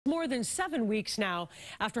More than 7 weeks now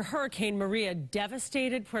after Hurricane Maria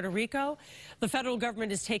devastated Puerto Rico, the federal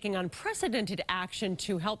government is taking unprecedented action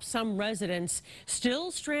to help some residents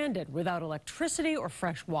still stranded without electricity or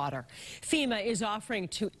fresh water. FEMA is offering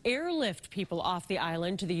to airlift people off the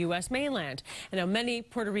island to the U.S. mainland. And now many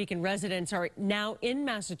Puerto Rican residents are now in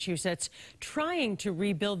Massachusetts trying to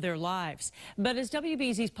rebuild their lives. But as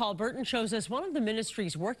WBZ's Paul Burton shows us, one of the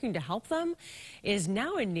ministries working to help them is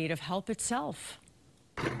now in need of help itself.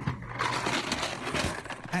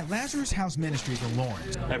 At Lazarus House Ministries in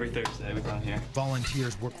Lawrence, every Thursday we come here.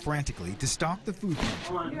 Volunteers work frantically to stock the food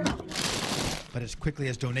pantry. But as quickly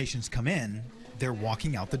as donations come in, they're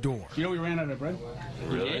walking out the door. You know we ran out of bread?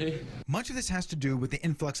 Really? Much of this has to do with the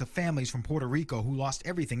influx of families from Puerto Rico who lost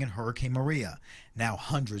everything in Hurricane Maria. Now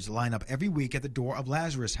hundreds line up every week at the door of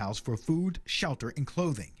Lazarus House for food, shelter, and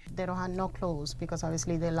clothing. They don't have no clothes because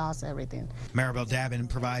obviously they lost everything. Maribel Davin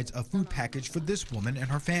provides a food package for this woman and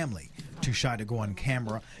her family. Too shy to go on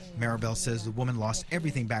camera, Maribel says the woman lost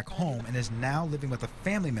everything back home and is now living with a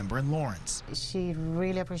family member in Lawrence. She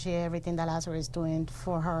really appreciates everything that Lazarus is doing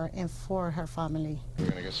for her and for her family. We're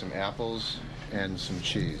going to get some apples and some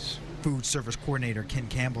cheese. Food Service Coordinator Ken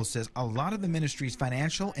Campbell says a lot of the ministry's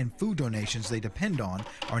financial and food donations they depend on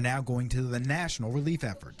are now going to the national relief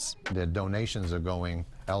efforts. Their donations are going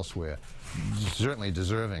elsewhere, certainly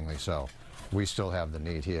deservingly so. We still have the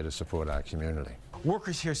need here to support our community.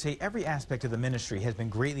 Workers here say every aspect of the ministry has been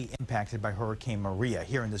greatly impacted by Hurricane Maria.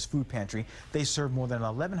 Here in this food pantry, they serve more than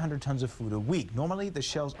 1,100 tons of food a week. Normally, the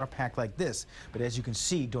shelves are packed like this, but as you can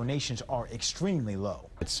see, donations are extremely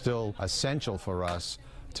low. It's still essential for us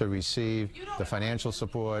to receive the financial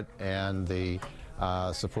support and the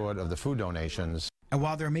support of the food donations. And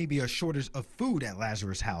while there may be a shortage of food at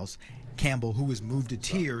Lazarus House, Campbell, who is moved to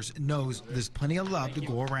tears, knows there's plenty of love to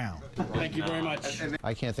go around. Thank you very much.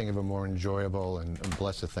 I can't think of a more enjoyable and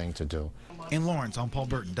blessed thing to do. In Lawrence, I'm Paul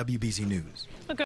Burton, WBZ News.